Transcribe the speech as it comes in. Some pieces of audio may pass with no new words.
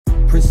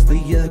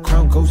princely, yeah, the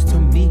crown goes to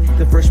me.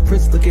 The Fresh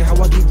Prince, look at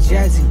how I get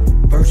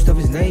jazzy. First of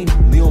his name,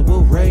 Leone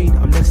will reign.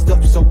 I'm next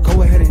up, so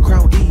go ahead and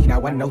crown E.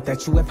 Now I know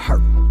that you have heard,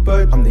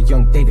 but I'm the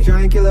young David,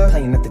 giant killer,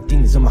 playing at the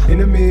demons of my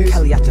enemies.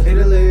 Caliata,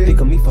 Italy,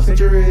 think of me for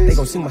centuries. They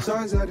gon' see my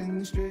stars out in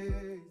the streets.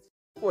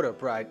 What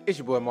up, Riot? It's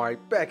your boy Amari,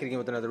 back again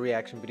with another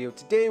reaction video.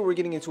 Today we're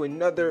getting into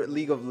another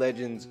League of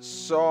Legends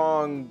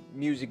song,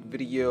 music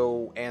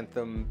video,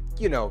 anthem.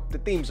 You know, the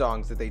theme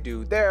songs that they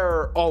do,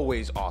 they're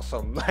always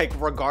awesome, like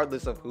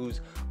regardless of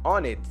who's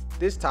on it.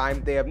 This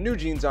time they have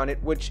Newjeans on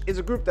it, which is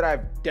a group that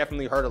I've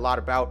definitely heard a lot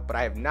about, but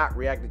I have not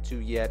reacted to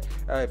yet.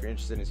 If you're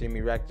interested in seeing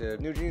me react to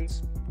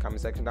Newjeans, comment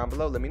section down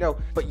below, let me know.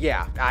 But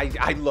yeah,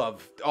 I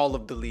love all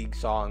of the League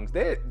songs.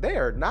 They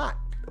are not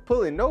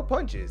pulling no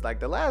punches. Like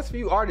the last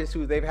few artists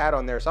who they've had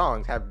on their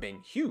songs have been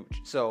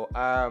huge. So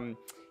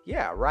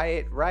yeah,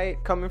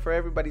 Riot coming for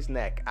everybody's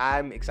neck.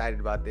 I'm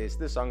excited about this.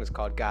 This song is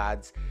called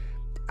Gods.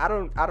 I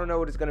don't know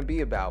what it's gonna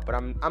be about, but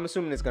I'm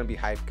assuming it's gonna be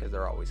hype because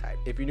they're always hype.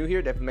 If you're new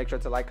here, definitely make sure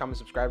to like, comment,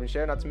 subscribe, and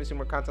share not to miss any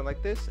more content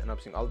like this. And I'm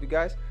seeing all of you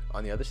guys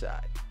on the other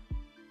side.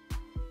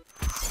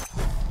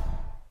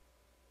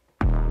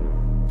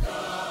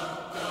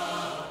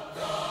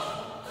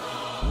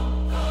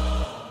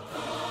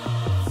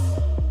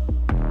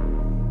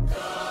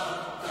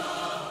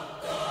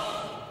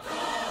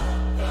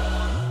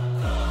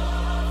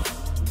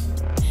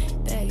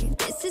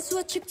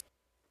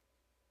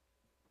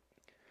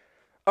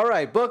 All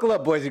right, buckle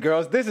up, boys and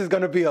girls. This is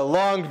gonna be a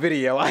long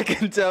video. I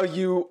can tell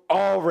you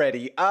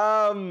already.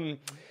 Yeah,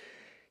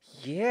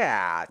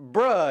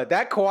 bruh,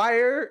 that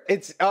choir,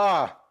 it's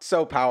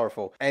so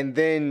powerful. And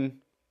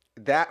then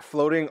that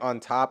floating on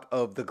top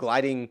of the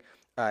gliding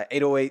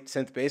 808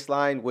 synth bass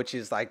line, which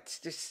is like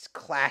just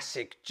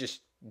classic,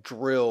 just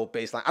drill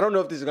bass line. I don't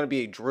know if this is gonna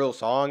be a drill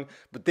song,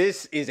 but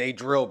this is a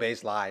drill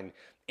bass line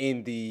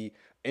in the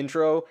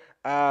intro,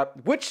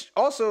 which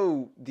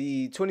also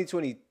the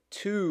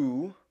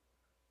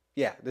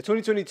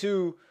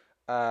 2022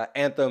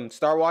 anthem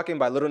Star Walking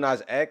by Lil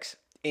Nas X,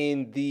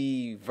 in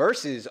the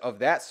verses of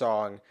that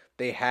song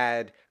they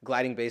had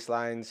gliding bass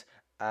lines.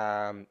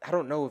 I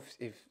don't know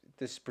if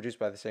this is produced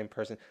by the same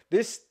person.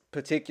 This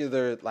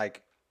particular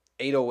like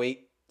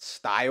 808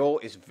 style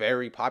is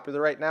very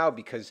popular right now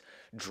because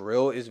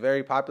drill is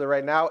very popular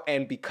right now,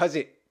 and because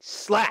it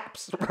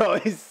slaps, bro.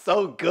 It's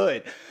so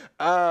good.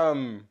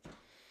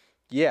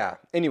 Yeah,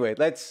 anyway,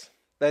 let's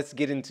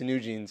get into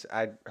Newjeans.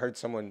 I heard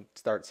someone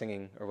start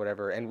singing or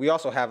whatever, and we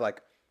also have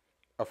like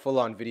a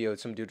full-on video.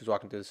 Some dude was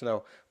walking through the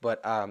snow, but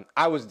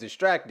I was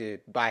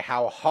distracted by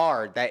how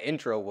hard that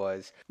intro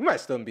was. We might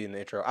still be in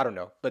the intro, I don't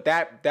know, but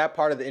that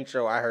part of the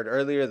intro I heard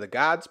earlier, the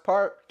Gods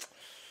part,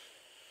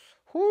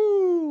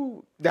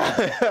 whoo,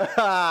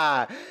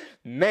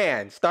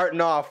 man,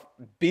 starting off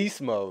beast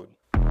mode.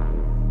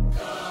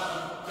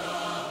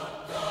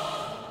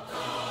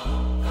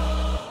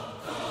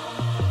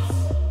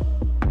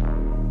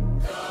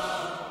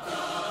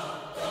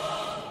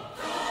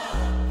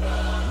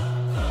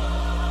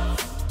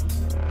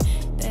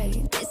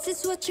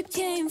 What you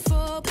came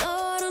for,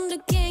 blood on the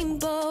game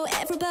bow,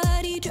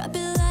 everybody drop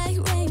it like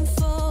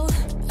rainfall.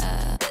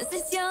 This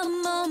is your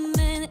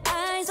moment,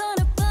 eyes on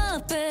a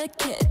puppet,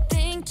 can't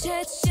think,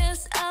 chest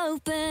just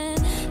open,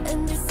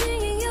 and they're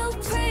singing your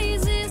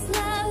praises,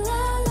 la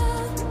la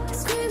la,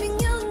 screaming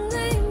your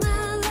name,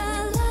 la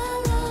la la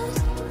la.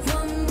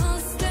 One more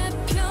step,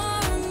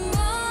 you're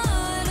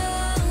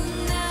immortal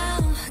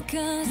now,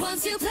 'cause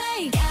once you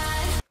play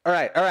God. All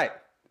right.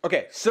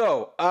 Okay,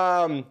 so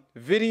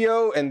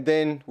video, and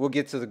then we'll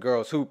get to the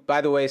girls, who, by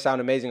the way,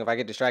 sound amazing. If I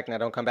get distracted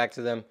and I don't come back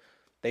to them,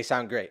 they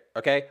sound great.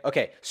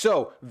 Okay,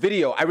 so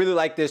video, I really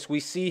like this. We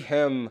see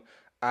him,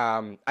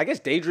 I guess,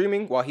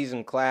 daydreaming while he's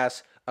in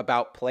class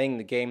about playing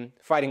the game,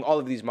 fighting all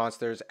of these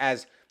monsters.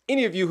 As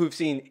any of you who've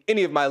seen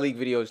any of my League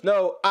videos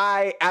know,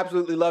 I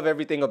absolutely love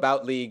everything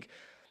about League,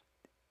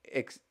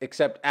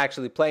 except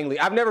actually playing League.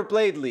 I've never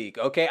played League,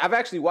 okay? I've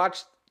actually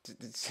watched,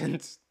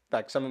 since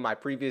like some of my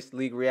previous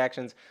League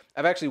reactions,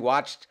 I've actually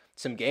watched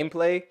some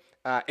gameplay.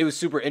 It was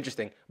super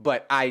interesting,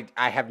 but I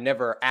have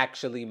never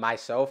actually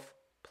myself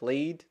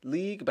played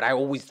League, but I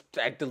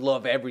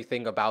love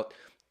everything about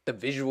the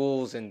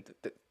visuals, and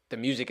the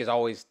music is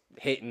always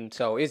hitting.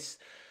 So it's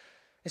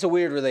a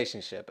weird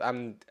relationship.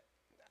 I'm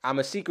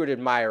a secret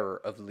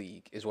admirer of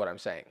League, is what I'm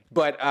saying.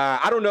 But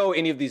I don't know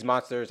any of these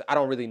monsters. I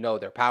don't really know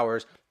their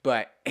powers,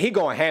 but he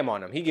going ham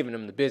on them. He giving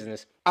them the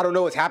business. I don't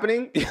know what's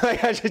happening,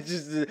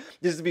 just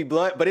to be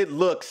blunt, but it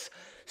looks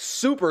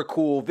super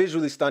cool,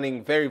 visually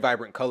stunning, very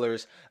vibrant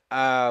colors.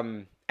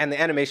 And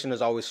the animation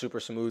is always super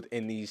smooth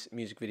in these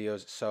music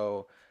videos,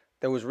 so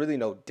there was really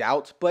no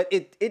doubt, but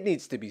it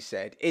needs to be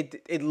said.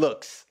 It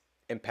looks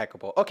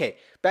impeccable. Okay,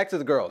 back to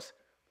the girls.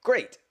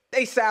 Great.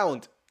 They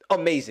sound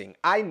amazing.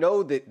 I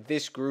know that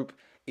this group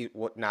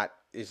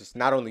is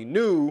not only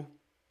new,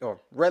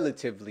 or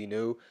relatively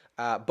new,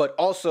 but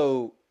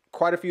also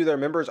quite a few of their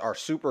members are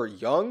super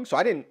young. So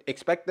I didn't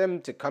expect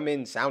them to come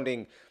in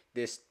sounding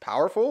this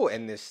powerful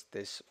and this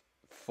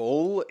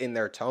full in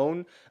their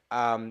tone.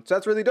 So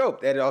that's really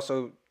dope. That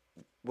also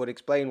would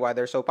explain why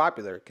they're so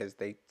popular, because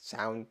they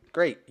sound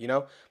great, you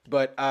know?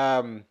 But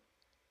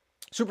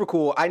super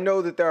cool. I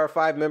know that there are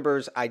 5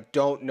 members. I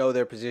don't know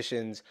their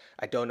positions.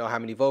 I don't know how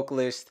many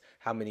vocalists,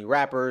 how many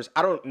rappers.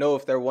 I don't know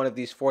if they're one of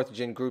these 4th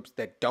gen groups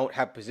that don't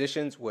have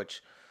positions,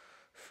 which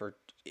for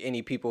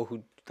any people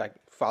who like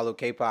follow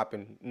K-pop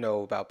and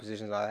know about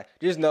positions and all that,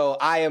 just know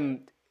I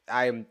am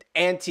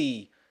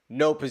anti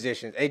no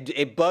positions.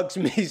 It bugs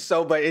me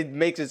so, but it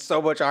makes it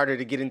so much harder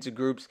to get into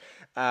groups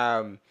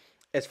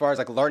as far as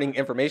like learning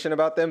information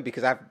about them,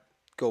 because I have to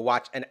go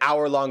watch an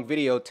hour-long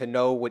video to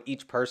know what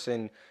each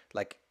person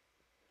like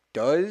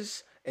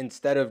does,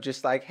 instead of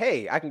just like,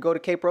 hey, I can go to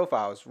K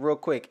profiles real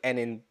quick and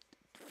in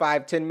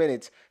 5-10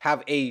 minutes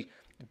have a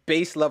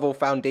base level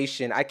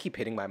foundation. I keep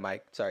hitting my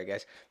mic, sorry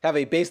guys. Have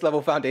a base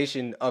level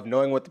foundation of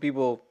knowing what the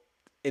people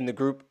in the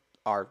group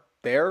are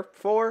there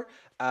for.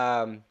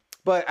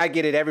 But I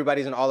get it,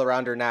 everybody's an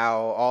all-arounder now.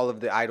 All of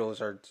the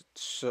idols are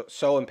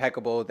so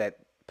impeccable that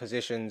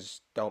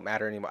positions don't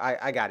matter anymore.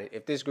 I got it.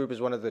 If this group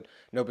is one of the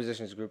no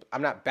positions group,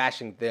 I'm not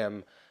bashing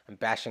them, I'm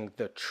bashing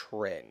the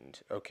trend,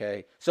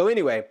 okay? So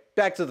anyway,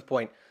 back to the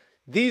point.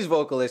 These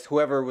vocalists,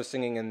 whoever was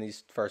singing in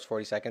these first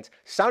 40 seconds,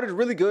 sounded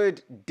really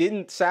good.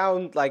 Didn't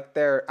sound like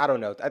they're, I don't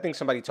know. I think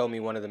somebody told me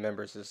one of the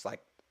members is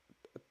like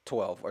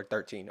 12 or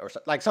 13 or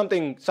like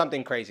something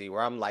crazy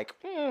where I'm like,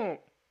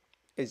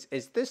 is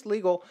this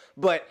legal?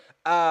 But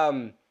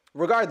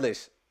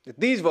regardless,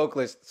 these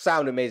vocalists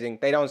sound amazing.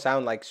 They don't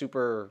sound like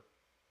super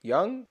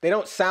young. They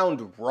don't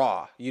sound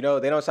raw, you know?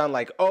 They don't sound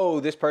like,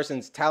 oh, this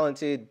person's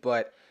talented,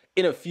 but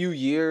in a few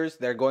years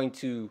they're going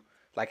to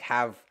like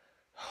have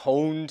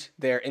honed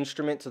their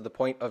instrument to the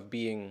point of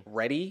being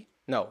ready.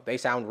 No, they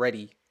sound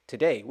ready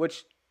today,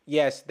 which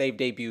yes, they've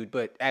debuted,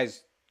 but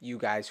as you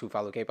guys who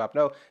follow K-pop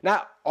know,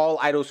 not all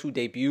idols who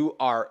debut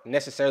are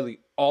necessarily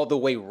all the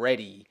way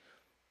ready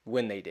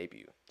when they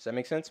debut. Does that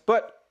make sense?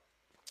 But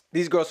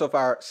these girls so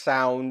far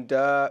sound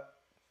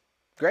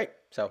great.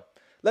 So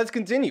let's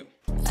continue.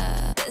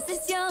 This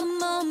is your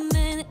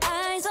moment,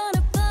 eyes on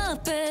a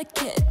puppet,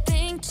 can't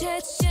think,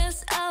 chest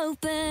just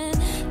open,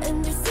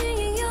 and you're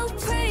singing your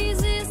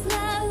praises,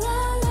 la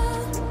la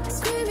la,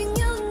 screaming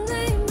your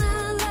name,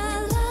 la la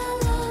la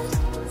la.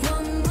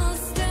 One more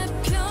step,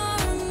 you're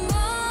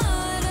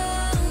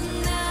immortal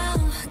now.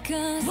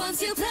 'Cause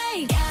once you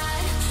play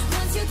God,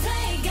 once you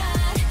play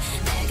God,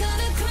 they're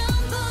gonna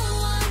crumble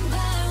one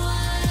by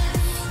one.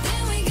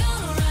 Then we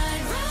gonna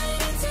ride right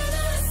into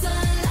the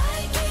sun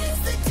like it's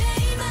the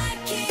day my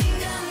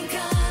kingdom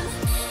come.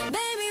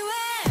 Baby,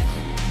 we're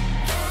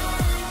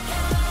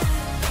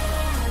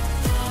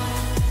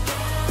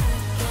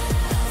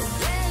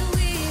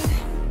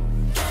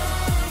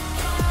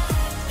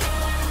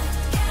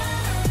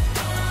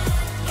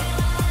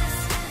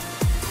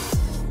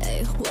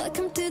hey,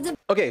 welcome to the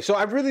Okay, so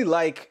I really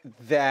like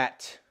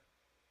that.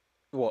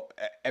 Well,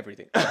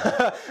 everything.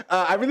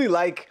 I really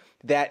like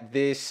that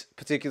this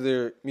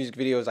particular music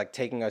video is like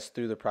taking us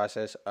through the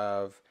process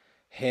of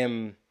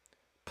him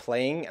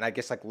playing and I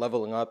guess like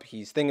leveling up.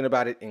 He's thinking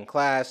about it in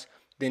class.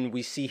 Then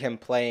we see him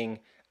playing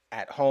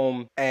at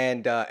home,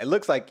 and it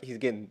looks like he's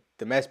getting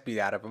the mess beat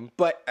out of him.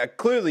 But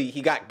clearly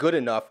he got good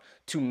enough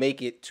to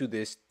make it to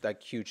this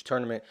like huge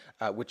tournament,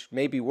 which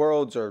may be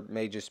Worlds or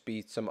may just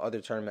be some other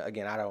tournament.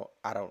 Again, I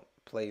don't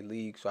play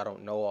League, so I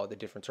don't know all the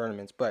different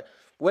tournaments, but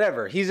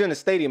whatever. He's in a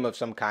stadium of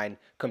some kind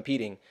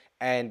competing,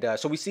 and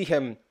so we see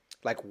him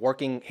like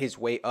working his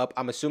way up.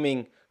 I'm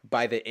assuming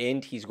by the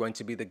end he's going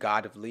to be the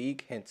god of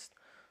League, hence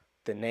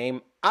the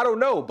name. I don't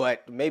know,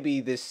 but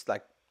maybe this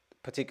like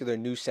particular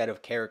new set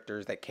of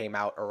characters that came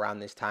out around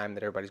this time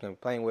that everybody's going to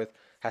be playing with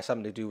has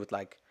something to do with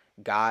like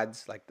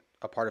gods, like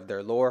a part of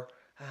their lore.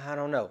 I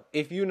don't know.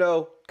 If you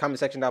know, comment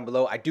section down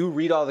below. I do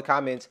read all the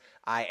comments.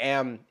 I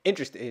am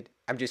interested.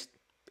 I'm just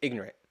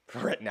ignorant for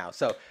right now.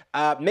 So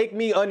make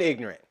me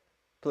unignorant,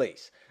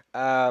 please.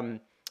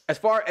 As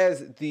far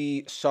as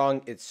the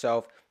song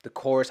itself, the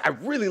chorus, I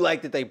really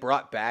like that they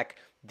brought back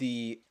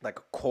the like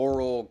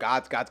choral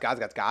gods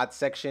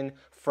section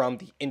from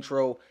the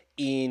intro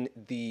in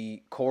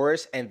the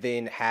chorus, and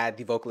then had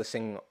the vocalist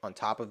singing on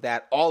top of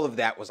that. All of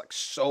that was like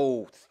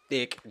so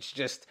thick. It's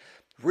just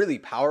really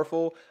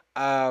powerful.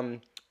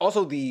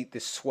 Also the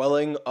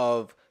swelling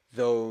of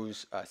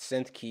those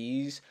synth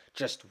keys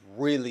just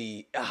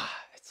really,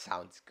 it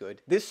sounds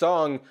good. This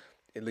song,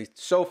 at least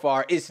so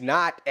far, is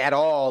not at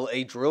all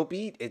a drill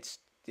beat. It's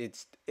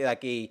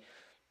like a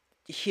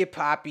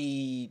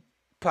hip-hoppy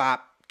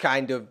pop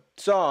kind of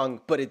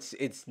song, but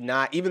it's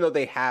not, even though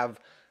they have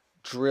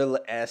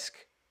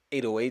drill-esque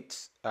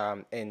 808s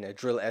and a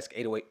drill-esque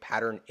 808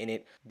 pattern in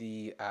it,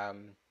 the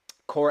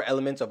core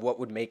elements of what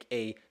would make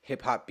a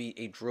hip-hop beat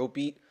a drill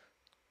beat,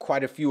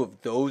 quite a few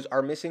of those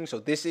are missing. So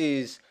this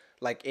is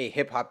like a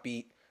hip-hop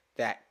beat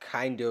that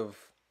kind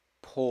of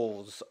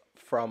pulls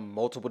from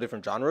multiple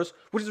different genres,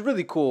 which is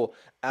really cool.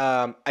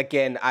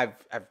 Again, I've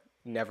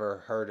never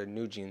heard a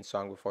Newjeans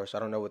song before, so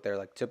I don't know what their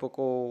like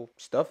typical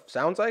stuff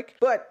sounds like.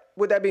 But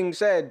with that being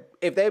said,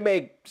 if they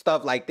make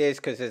stuff like this,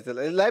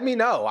 let me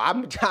know.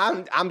 I'm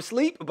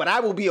asleep, but I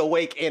will be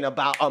awake in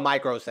about a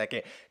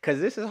microsecond, because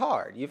this is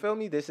hard. You feel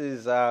me? This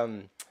is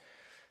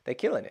they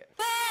killing it.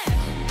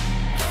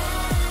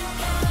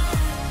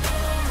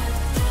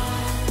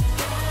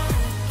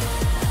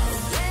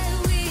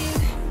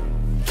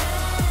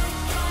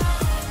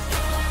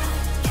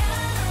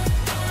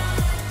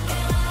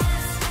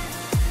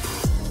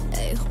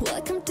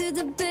 Welcome to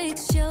the big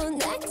show.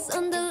 Next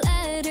on the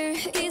ladder,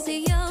 is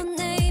it your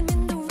name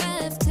in the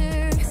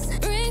rafters?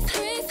 Breathe,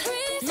 breathe,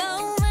 breathe.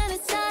 Moment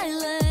of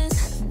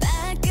silence.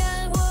 Bad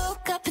guy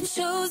woke up and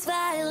chose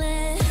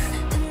violence.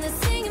 And they're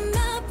singing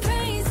my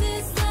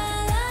praises,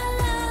 la la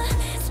la.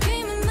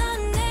 Screaming my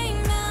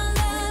name out,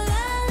 la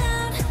la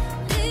la.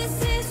 This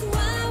is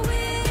why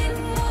we're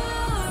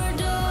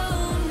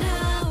immortal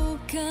now.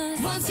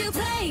 'Cause once you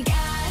play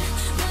God,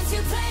 once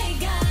you play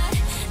God,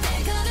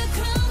 they're gonna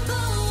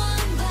crumble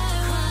one by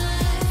one.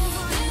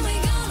 Then we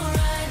gonna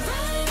ride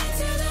right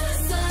into the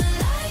sun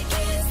like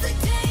it's the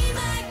day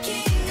my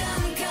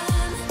kingdom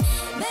come.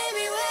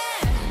 Baby,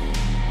 we're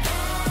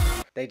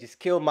They just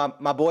killed my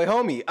boy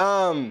homie.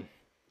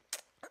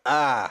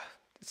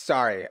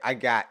 Sorry, I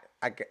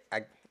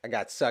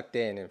got sucked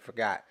in and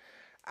forgot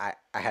I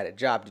had a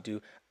job to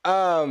do.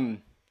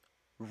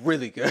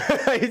 Really good.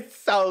 It's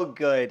so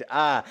good.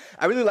 I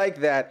really like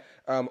that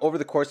over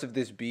the course of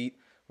this beat,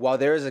 while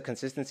there is a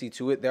consistency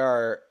to it, there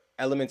are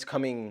elements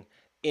coming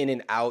in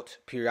and out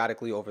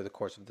periodically over the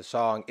course of the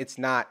song. It's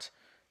not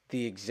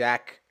the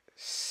exact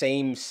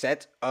same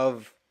set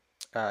of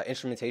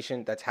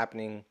instrumentation that's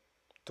happening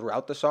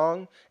throughout the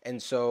song.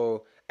 And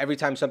so every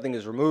time something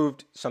is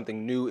removed,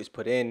 something new is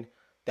put in.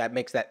 That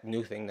makes that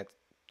new thing that's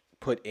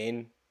put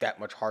in that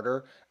much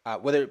harder.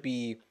 Whether it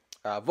be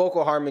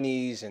vocal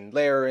harmonies and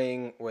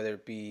layering, whether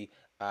it be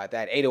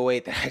that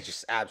 808 that I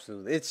just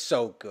absolutely, it's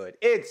so good.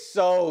 It's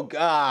so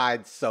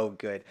God, so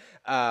good.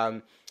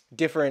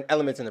 Different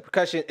elements in the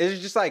percussion.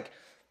 It's just like,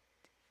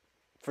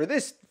 for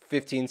this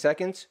 15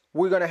 seconds,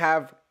 we're going to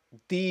have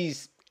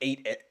these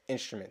 8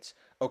 instruments.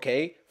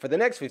 Okay, for the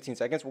next 15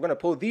 seconds, we're going to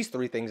pull these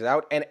 3 things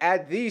out and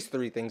add these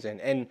 3 things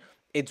in. And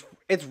it's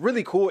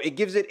really cool. It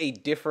gives it a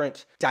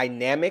different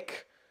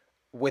dynamic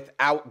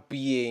without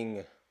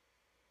being,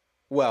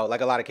 well,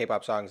 like a lot of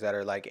K-pop songs that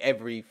are like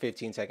every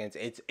 15 seconds,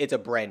 it's a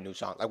brand new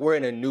song. Like, we're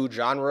in a new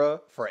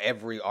genre for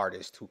every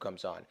artist who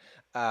comes on.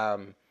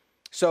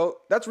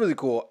 So that's really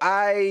cool.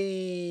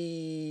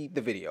 The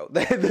video.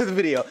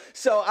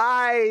 So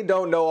I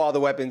don't know all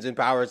the weapons and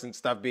powers and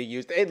stuff being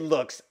used. It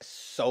looks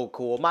so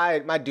cool.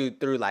 My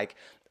dude threw like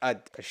a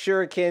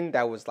shuriken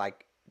that was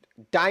like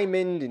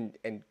diamond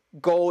and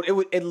gold.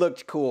 It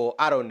looked cool.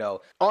 I don't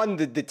know. On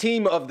the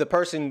team of the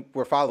person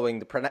we're following,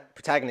 the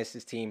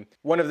protagonist's team,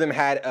 one of them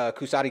had a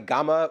Kusari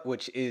Gama,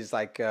 which is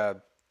like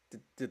the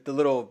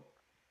little,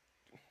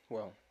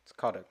 well, it's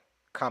called a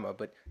kama,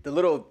 but the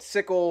little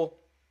sickle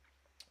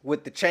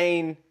with the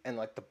chain and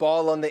like the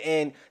ball on the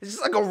end. It's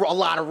just like a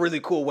lot of really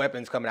cool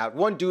weapons coming out.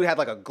 One dude had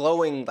like a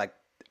glowing like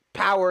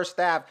power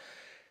staff.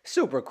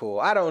 Super cool.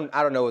 I don't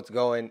know what's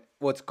going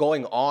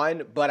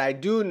on, but I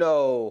do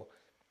know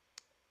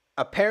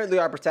apparently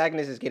our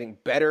protagonist is getting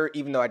better,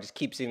 even though I just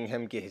keep seeing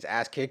him get his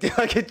ass kicked.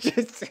 Like,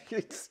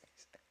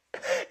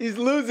 he's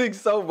losing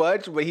so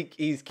much, but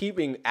he's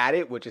keeping at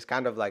it, which is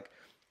kind of like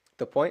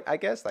the point, I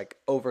guess, like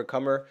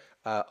overcomer,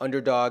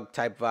 underdog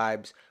type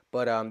vibes.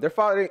 But they're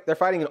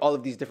fighting in all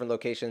of these different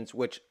locations,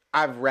 which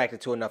I've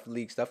reacted to enough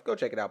League stuff. Go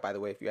check it out, by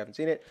the way, if you haven't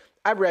seen it.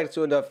 I've reacted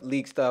to enough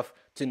League stuff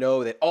to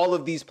know that all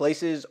of these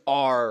places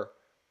are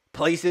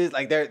places,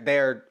 like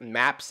they're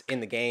maps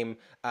in the game.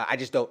 I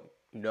just don't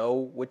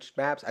know which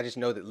maps. I just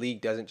know that League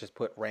doesn't just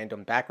put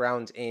random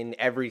backgrounds in.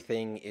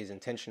 Everything is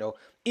intentional.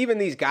 Even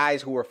these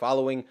guys who we're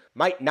following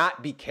might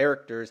not be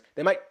characters.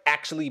 They might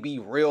actually be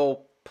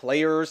real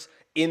players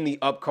in the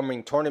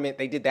upcoming tournament.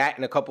 They did that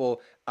in a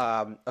couple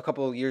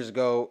years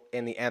ago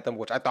in the Anthem,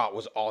 which I thought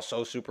was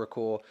also super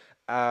cool.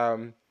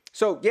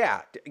 So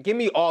yeah, give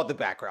me all the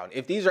background.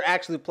 If these are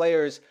actually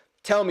players,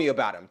 tell me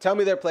about them. Tell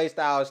me their play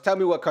styles. Tell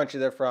me what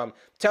country they're from.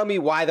 Tell me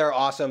why they're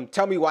awesome.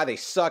 Tell me why they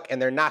suck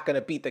and they're not going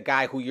to beat the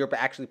guy who you're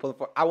actually pulling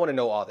for. I want to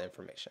know all the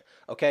information.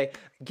 Okay?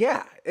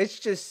 Yeah, it's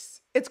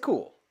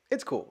cool.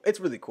 It's cool.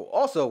 It's really cool.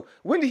 Also,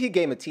 when did he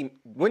gain a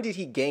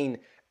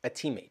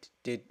teammate?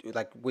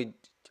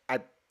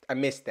 I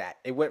missed that.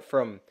 It went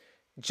from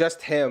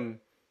just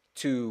him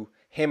to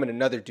him and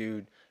another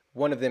dude.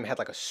 One of them had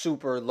like a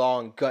super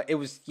long gun. It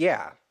was,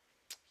 yeah.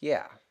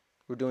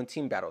 We're doing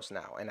team battles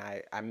now, and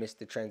I missed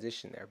the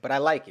transition there. But I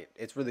like it.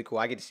 It's really cool.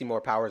 I get to see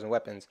more powers and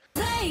weapons.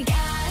 play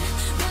God.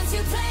 Once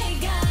you play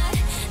God,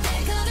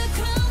 they're gonna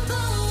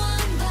crumble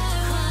one by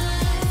one.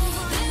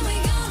 Then we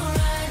gonna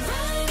ride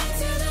right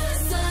into the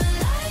sun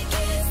like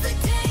it's the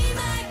day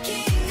my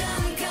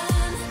kingdom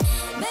come.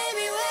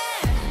 Baby,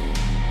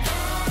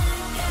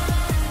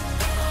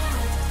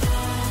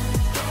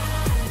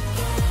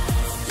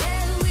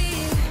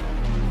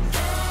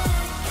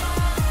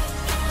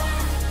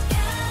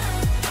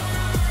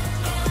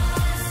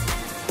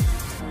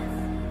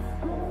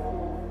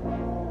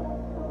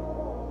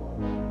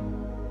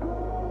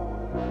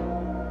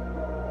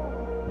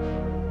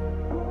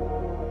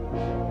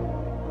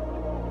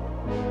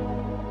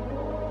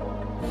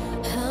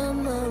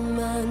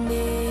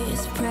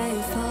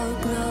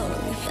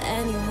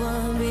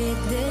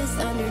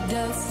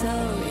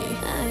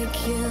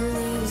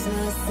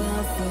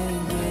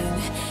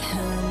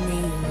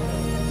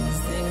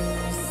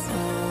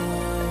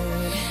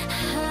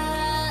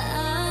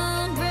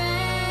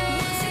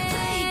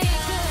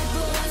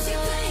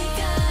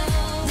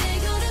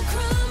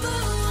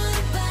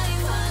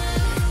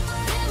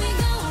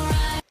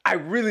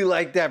 really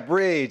like that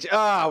bridge.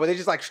 Where they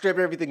just like strip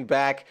everything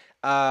back.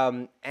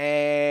 And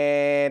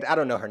I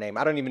don't know her name.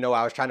 I don't even know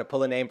why I was trying to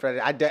pull a name for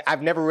it.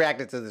 I've never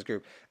reacted to this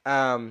group.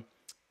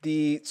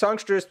 The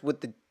songstress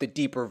with the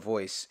deeper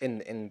voice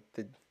in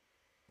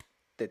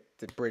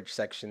the bridge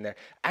section there.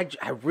 I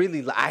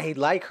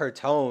like her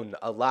tone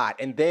a lot.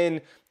 And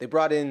then they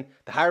brought in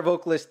the higher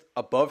vocalist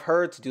above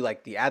her to do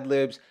like the ad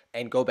libs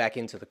and go back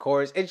into the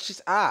chorus. It's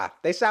just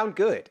they sound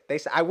good.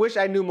 I wish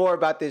I knew more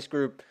about this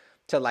group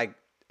to like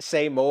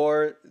say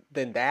more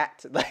than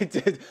that, like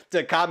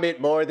to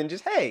comment more than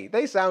just, hey,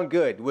 they sound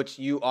good, which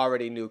you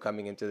already knew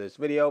coming into this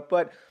video,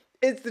 but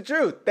it's the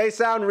truth. They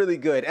sound really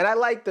good. And I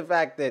like the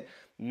fact that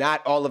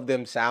not all of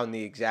them sound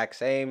the exact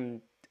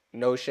same.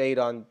 No shade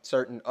on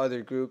certain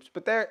other groups,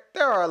 but there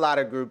are a lot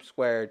of groups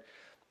where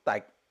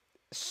like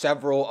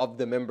several of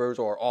the members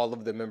or all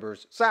of the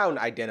members sound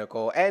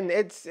identical, and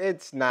it's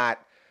not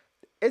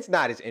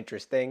as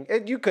interesting.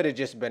 You could have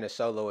just been a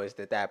soloist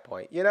at that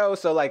point, you know?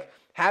 So like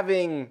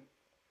having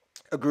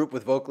a group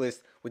with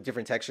vocalists with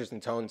different textures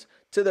and tones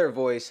to their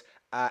voice,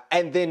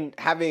 and then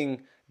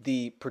having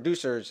the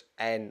producers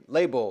and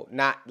label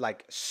not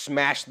like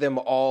smash them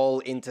all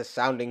into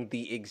sounding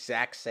the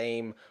exact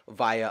same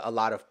via a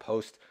lot of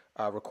post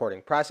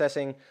recording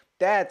processing.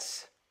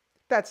 That's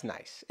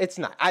nice. It's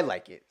not. I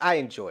like it. I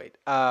enjoyed.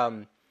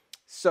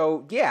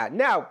 So yeah.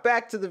 Now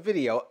back to the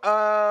video.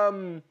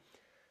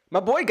 My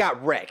boy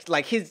got wrecked.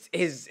 Like his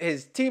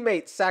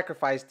teammate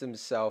sacrificed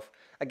himself.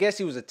 I guess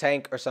he was a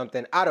tank or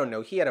something. I don't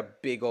know. He had a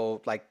big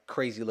old like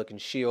crazy looking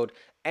shield,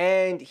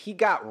 and he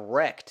got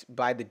wrecked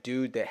by the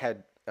dude that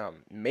had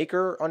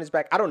Maker on his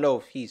back. I don't know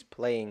if he's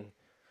playing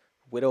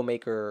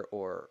Widowmaker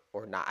or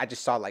not. I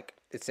just saw like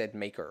it said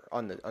Maker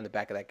on the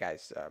back of that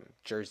guy's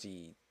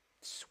jersey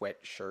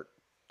sweatshirt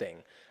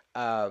thing.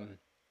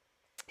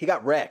 He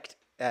got wrecked,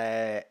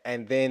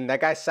 and then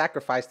that guy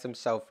sacrificed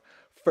himself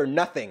for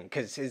nothing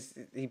because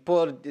he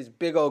pulled his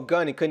big old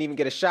gun and couldn't even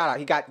get a shot out.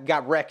 He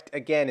got wrecked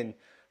again and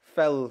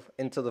fell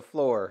into the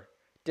floor,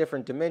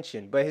 different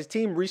dimension. But his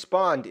team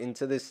respawned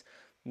into this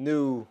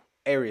new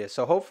area,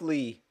 so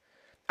hopefully,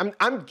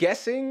 I'm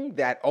guessing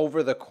that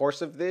over the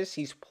course of this,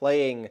 he's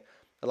playing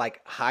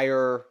like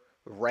higher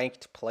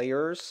ranked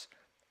players,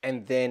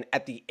 and then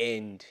at the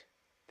end,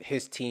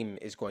 his team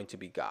is going to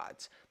be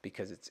gods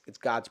because it's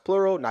gods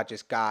plural, not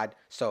just God.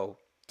 So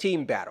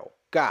team battle,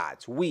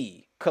 gods.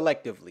 We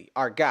collectively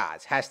are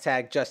gods.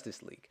 Hashtag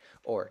Justice League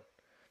or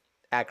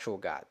actual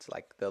gods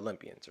like the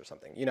Olympians or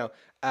something. You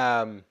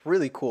know,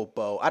 really cool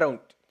bow. I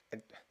don't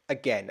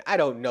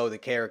know the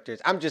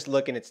characters. I'm just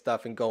looking at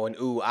stuff and going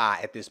ooh ah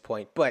at this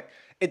point, but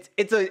it's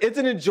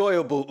an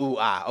enjoyable ooh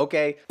ah.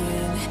 Okay.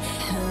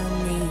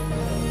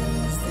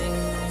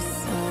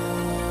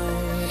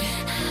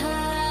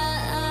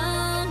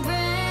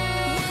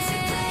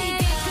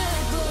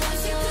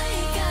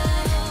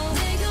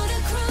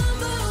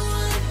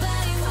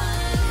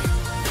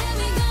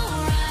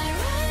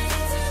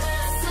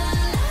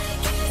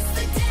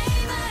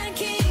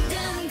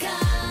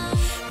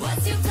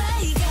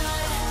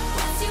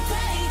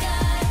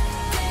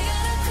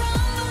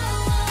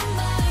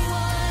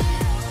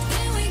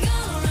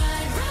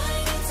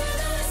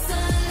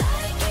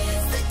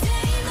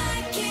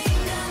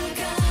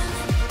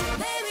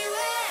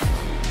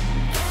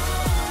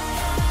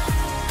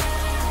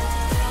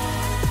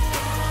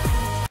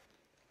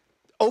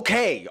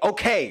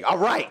 Okay, all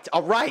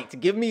right.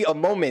 Give me a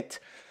moment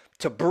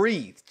to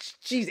breathe.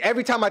 Jeez,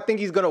 every time I think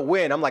he's gonna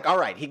win, I'm like, all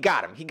right, he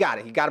got him. He got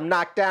him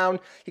knocked down.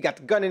 He got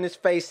the gun in his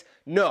face.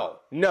 No.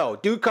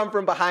 Dude come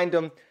from behind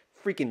him,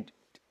 freaking,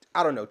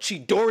 I don't know,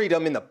 Chidori'd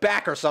him in the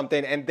back or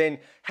something. And then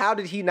how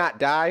did he not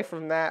die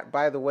from that?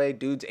 By the way,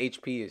 dude's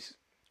HP is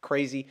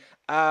crazy.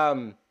 Yeah,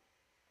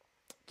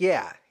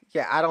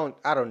 I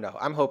don't know.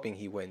 I'm hoping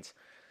he wins.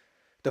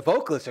 The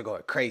vocalists are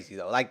going crazy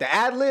though. Like the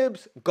ad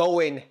libs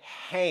going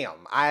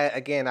ham.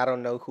 I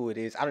don't know who it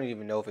is. I don't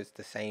even know if it's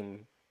the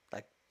same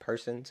like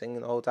person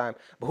singing the whole time.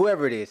 But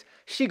whoever it is,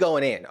 she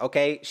going in,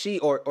 okay? She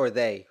or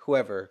they,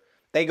 whoever,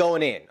 they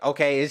going in.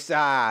 Okay, it's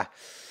yeah.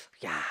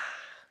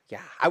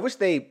 I wish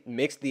they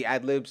mixed the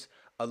ad libs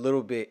a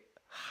little bit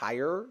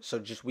higher so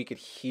just we could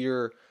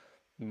hear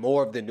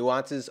more of the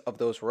nuances of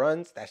those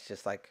runs. That's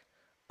just like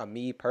a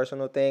me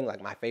personal thing.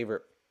 Like my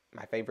favorite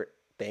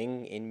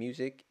thing in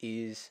music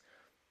is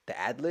the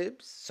ad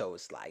libs, so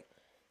it's like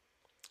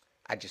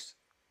I just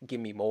give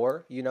me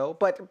more, you know.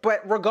 But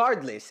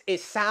regardless,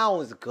 it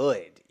sounds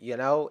good, you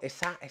know. It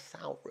sound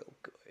real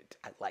good.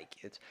 I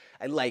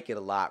like it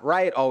a lot.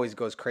 Riot always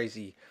goes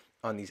crazy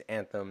on these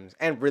anthems,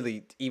 and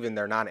really even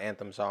their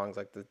non-anthem songs.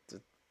 Like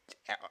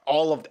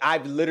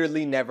I've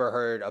literally never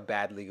heard a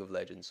bad League of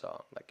Legends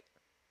song. Like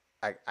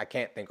I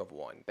can't think of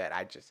one that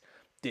I just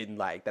didn't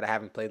like, that I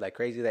haven't played like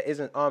crazy, that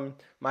isn't on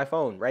my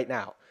phone right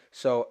now.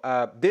 So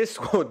this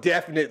will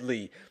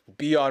definitely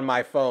be on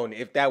my phone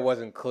if that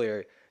wasn't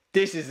clear.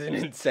 This is an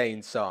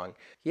insane song.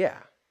 Yeah.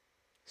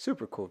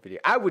 Super cool video.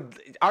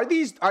 Are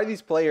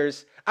these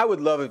players? I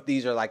would love if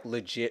these are like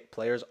legit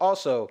players.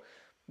 Also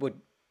would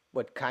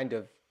kind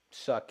of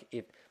suck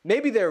if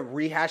maybe they're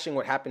rehashing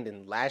what happened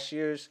in last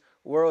year's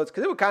Worlds,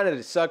 because it would kind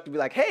of suck to be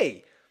like,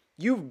 hey,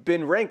 you've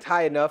been ranked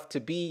high enough to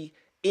be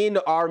in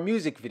our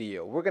music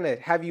video. We're going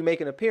to have you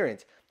make an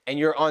appearance. And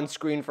you're on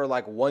screen for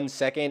like 1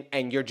 second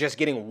and you're just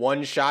getting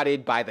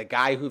one-shotted by the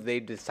guy who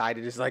they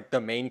decided is like the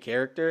main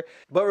character.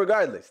 But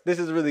regardless, this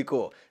is really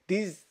cool.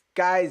 These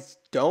guys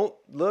don't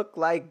look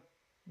like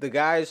the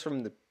guys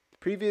from the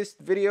previous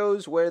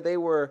videos where they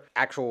were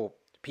actual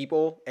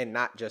people and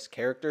not just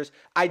characters.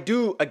 I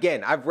do,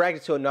 again, I've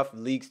reacted to enough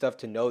League stuff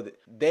to know that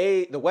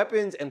the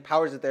weapons and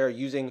powers that they're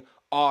using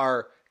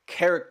are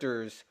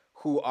characters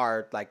who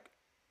are like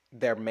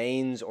their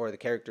mains or the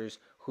characters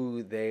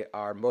who they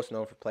are most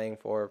known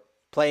for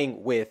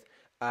playing with.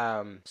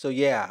 So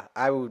yeah,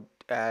 I don't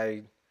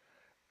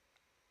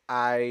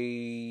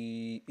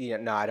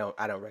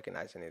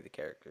recognize any of the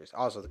characters.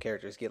 Also, the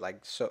characters get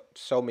like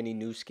so many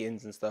new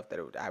skins and stuff that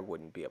I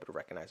wouldn't be able to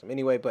recognize them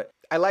anyway. But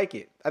I like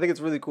it. I think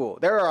it's really cool.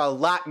 There are a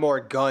lot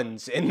more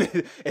guns in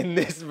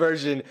this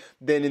version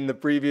than in the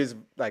previous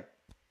like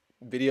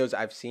videos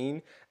I've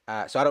seen.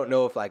 So I don't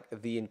know if like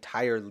the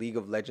entire League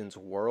of Legends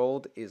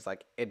world is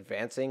like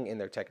advancing in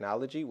their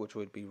technology, which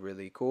would be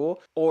really cool,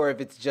 or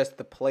if it's just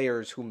the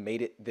players who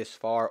made it this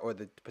far, or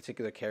the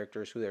particular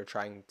characters who they're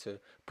trying to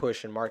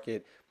push and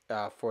market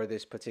for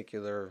this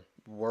particular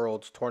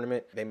Worlds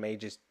tournament. They may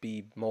just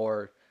be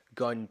more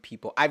gun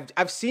people.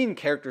 I've seen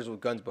characters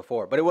with guns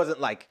before, but it wasn't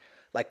like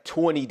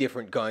 20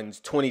 different guns,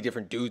 20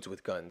 different dudes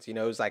with guns. You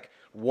know, it was like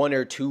 1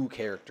 or 2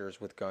 characters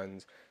with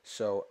guns.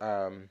 So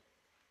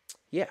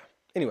yeah.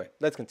 Anyway,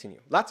 let's continue.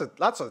 Lots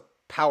of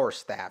power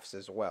staffs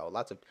as well.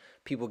 Lots of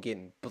people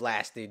getting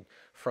blasted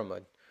from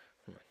a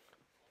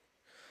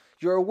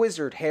you're a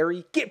wizard,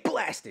 Harry. Get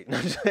blasted. No,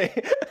 I'm just saying.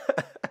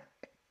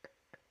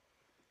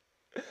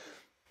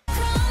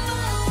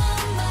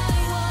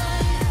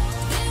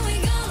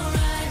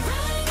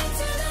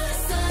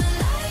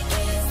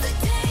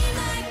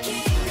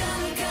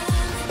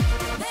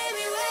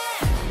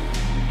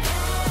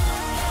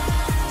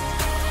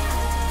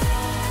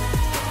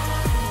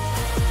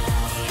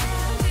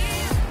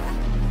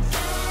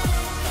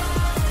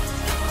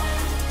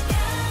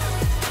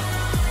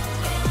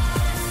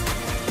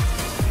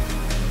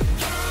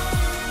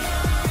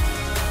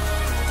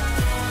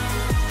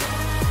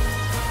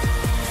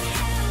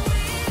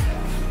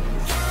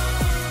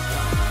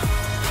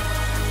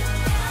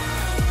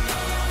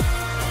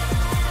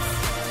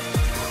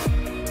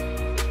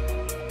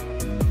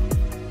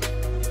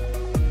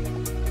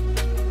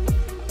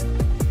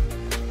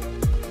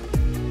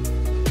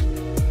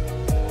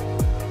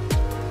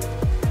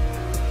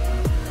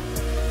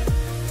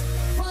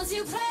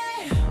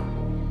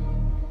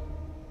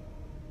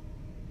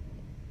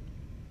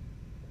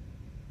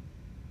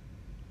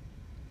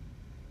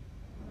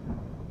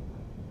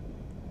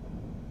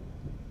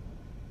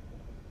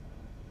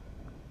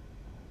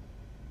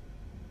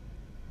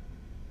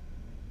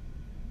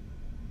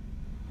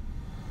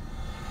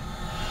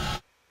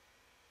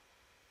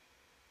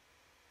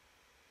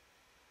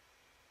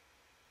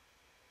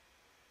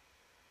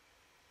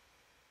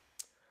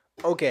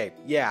 Okay,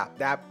 yeah,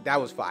 that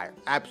was fire.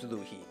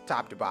 Absolute heat,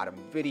 top to bottom.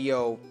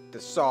 Video, the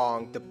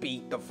song, the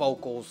beat, the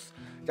vocals.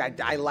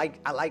 I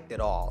liked it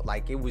all.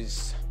 Like, it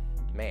was,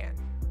 man.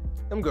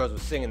 Them girls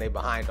was singing their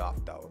behind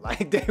off though.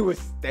 Like they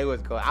was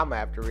cool. I'm gonna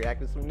have to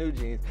react to some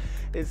Newjeans.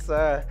 It's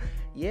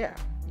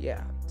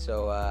yeah.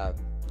 So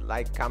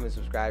like, comment,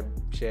 subscribe,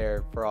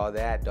 share for all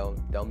that.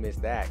 Don't miss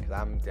that, because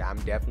I'm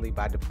definitely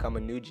about to become a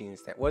Newjeans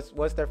fan.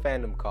 What's their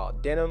fandom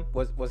called? Denim?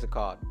 What's it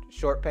called?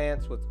 Short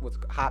pants? What's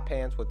hot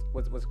pants?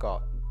 What's it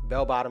called?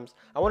 Bell bottoms?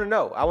 I want to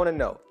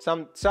know.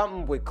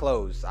 Something with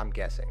clothes, I'm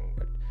guessing.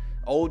 But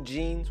old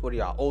jeans? What are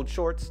y'all? Old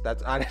shorts?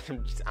 I'm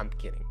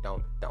kidding.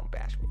 Don't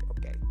bash me,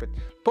 okay? But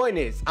point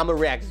is, I'm gonna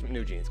react to some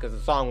Newjeans because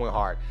the song went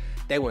hard.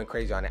 They went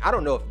crazy on it. I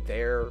don't know if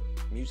their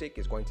music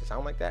is going to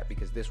sound like that,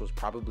 because this was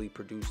probably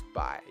produced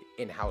by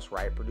in-house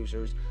Riot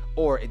producers,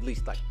 or at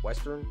least like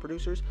Western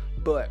producers.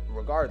 But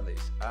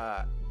regardless,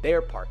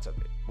 their parts of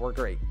it were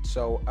great.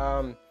 So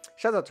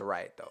shout out to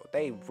Riot though.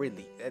 They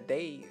really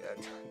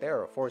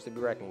they're a force to be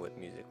reckoned with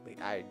musically.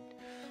 I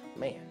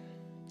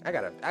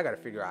gotta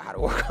figure out how to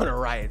work on a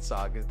Riot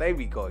song, because they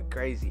be going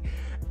crazy.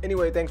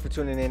 Anyway, thanks for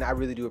tuning in. I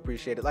really do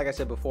appreciate it. Like I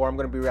said before, I'm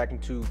gonna be reacting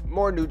to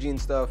more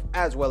Newjeans stuff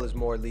as well as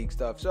more League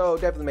stuff. So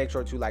definitely make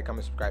sure to like,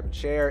 comment, subscribe, and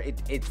share.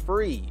 It's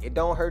free. It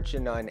don't hurt you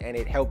none, and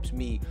it helps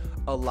me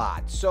a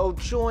lot. So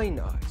join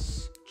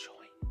us.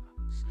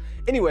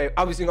 Anyway,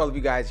 I'll be seeing all of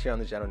you guys here on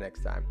the channel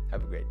next time.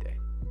 Have a great day.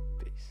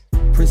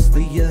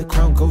 Princely, yeah, the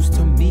crown goes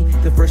to me.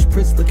 The Fresh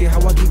Prince, look at how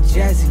I get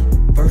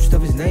jazzy. First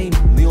of his name,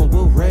 Leone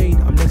will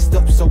reign. I'm next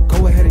up, so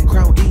go ahead and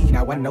crown E.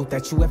 Now I know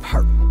that you have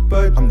heard,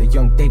 but I'm the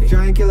young David,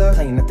 giant killer,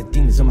 playing at the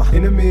demons of my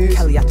enemies.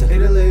 Caliata,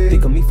 Italy,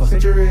 think of me for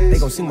centuries. They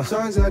gon' sing my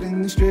songs out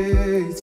in the streets.